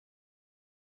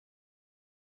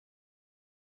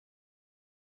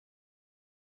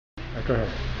Go ahead.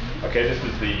 Okay, this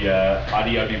is the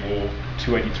ID-OD wall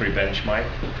 283 BenchMike.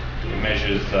 It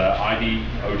measures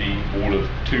ID-OD wall of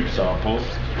tube samples.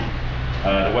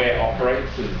 The way it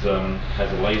operates is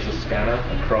has a laser scanner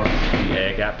across the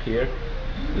air gap here.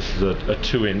 This is a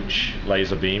 2-inch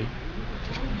laser beam.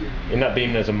 In that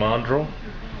beam there's a mandrel,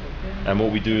 and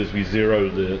what we do is we zero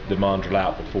the mandrel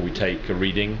out before we take a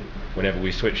reading whenever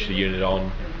we switch the unit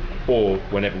on, or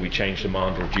whenever we change the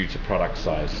mandrel due to product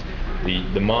size.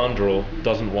 The mandrel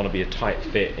doesn't want to be a tight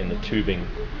fit in the tubing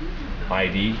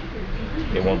ID.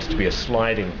 It wants to be a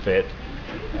sliding fit,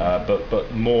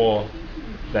 but more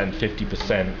than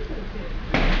 50%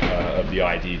 of the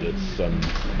ID that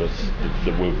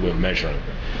we're measuring.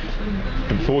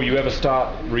 Before you ever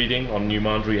start reading on new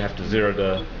mandrel, you have to zero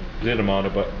the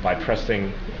mandrel by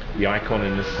pressing the icon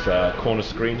in this corner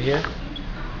screen here.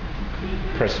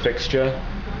 Press fixture,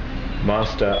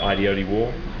 master ID-OD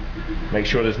wall. Make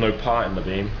sure there's no part in the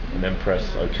beam, and then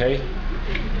press OK.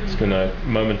 It's going to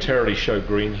momentarily show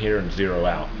green here and zero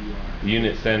out. The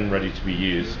unit's then ready to be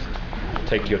used.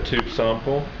 Take your tube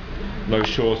sample, no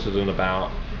shorter than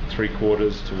about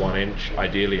 3/4 to 1 inch.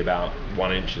 Ideally about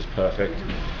 1 inch is perfect.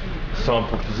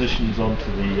 Sample positions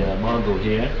onto the mandrel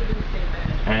here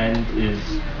and is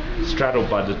straddled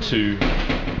by the 2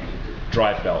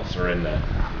 drive belts that are in there.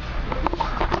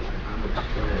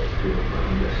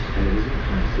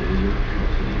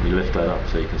 You lift that up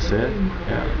so you can see it.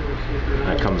 Yeah.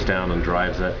 That comes down and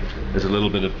drives it. There's a little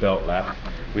bit of belt lap.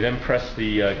 We then press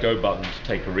the go button to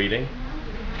take a reading.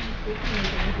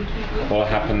 What will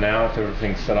happen now, if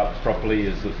everything's set up properly,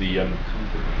 is that the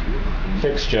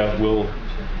fixture will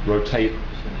rotate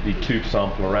the tube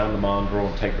sample around the mandrel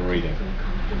and take the reading.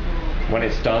 When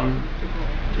it's done,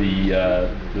 the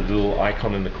little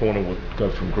icon in the corner will go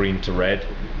from green to red,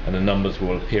 and the numbers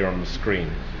will appear on the screen.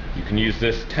 You can use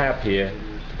this tab here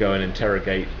to go and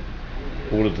interrogate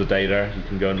all of the data. You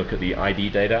can go and look at the ID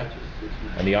data,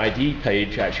 and the ID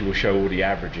page actually will show all the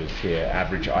averages here,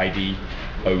 average ID,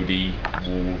 OD,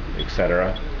 wall,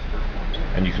 etc.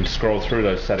 And you can scroll through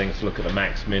those settings to look at the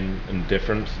max, min and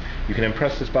difference. You can then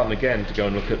press this button again to go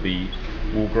and look at the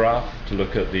wall graph, to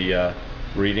look at the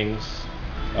readings,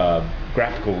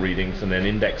 graphical readings, and then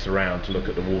index around to look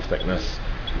at the wall thickness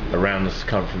around the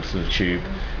circumference of the tube.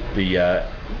 The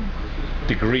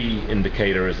degree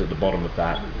indicator is at the bottom of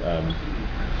that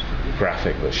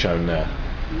graphic that's shown there.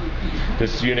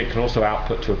 This unit can also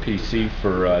output to a PC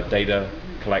for data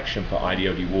collection for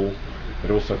ID-OD wall.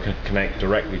 It also can connect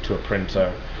directly to a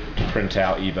printer to print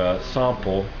out either a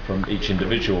sample from each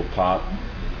individual part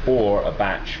or a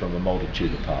batch from a molded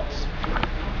tube of parts.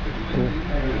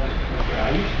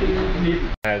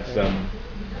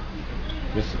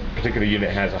 This particular unit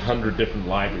has 100 different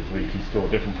libraries where you can store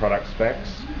different product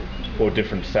specs or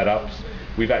different setups.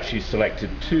 We've actually selected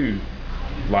 2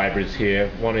 libraries here.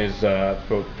 One is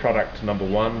for product number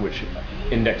 1, which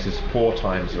indexes 4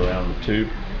 times around the tube,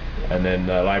 and then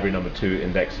library number 2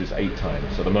 indexes 8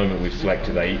 times. So at the moment we've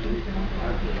selected 8.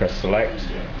 Press select.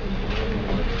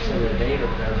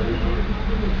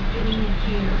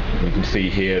 You can see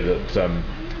here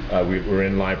that we're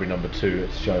in library number 2.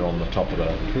 It's shown on the top of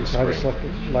the screen. I just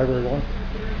selected library 1.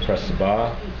 Press the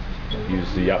bar, use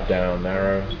the up, down,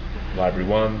 arrow, library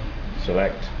 1,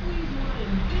 select,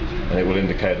 and it will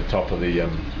indicate at the top of the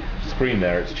screen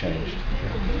there it's changed.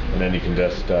 And then you can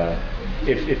just,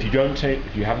 if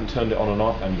you haven't turned it on and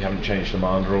off and you haven't changed the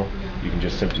mandrel, you can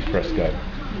just simply press go.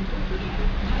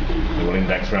 It will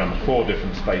index around 4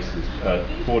 different spaces,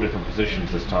 4 different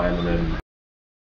positions this time, and then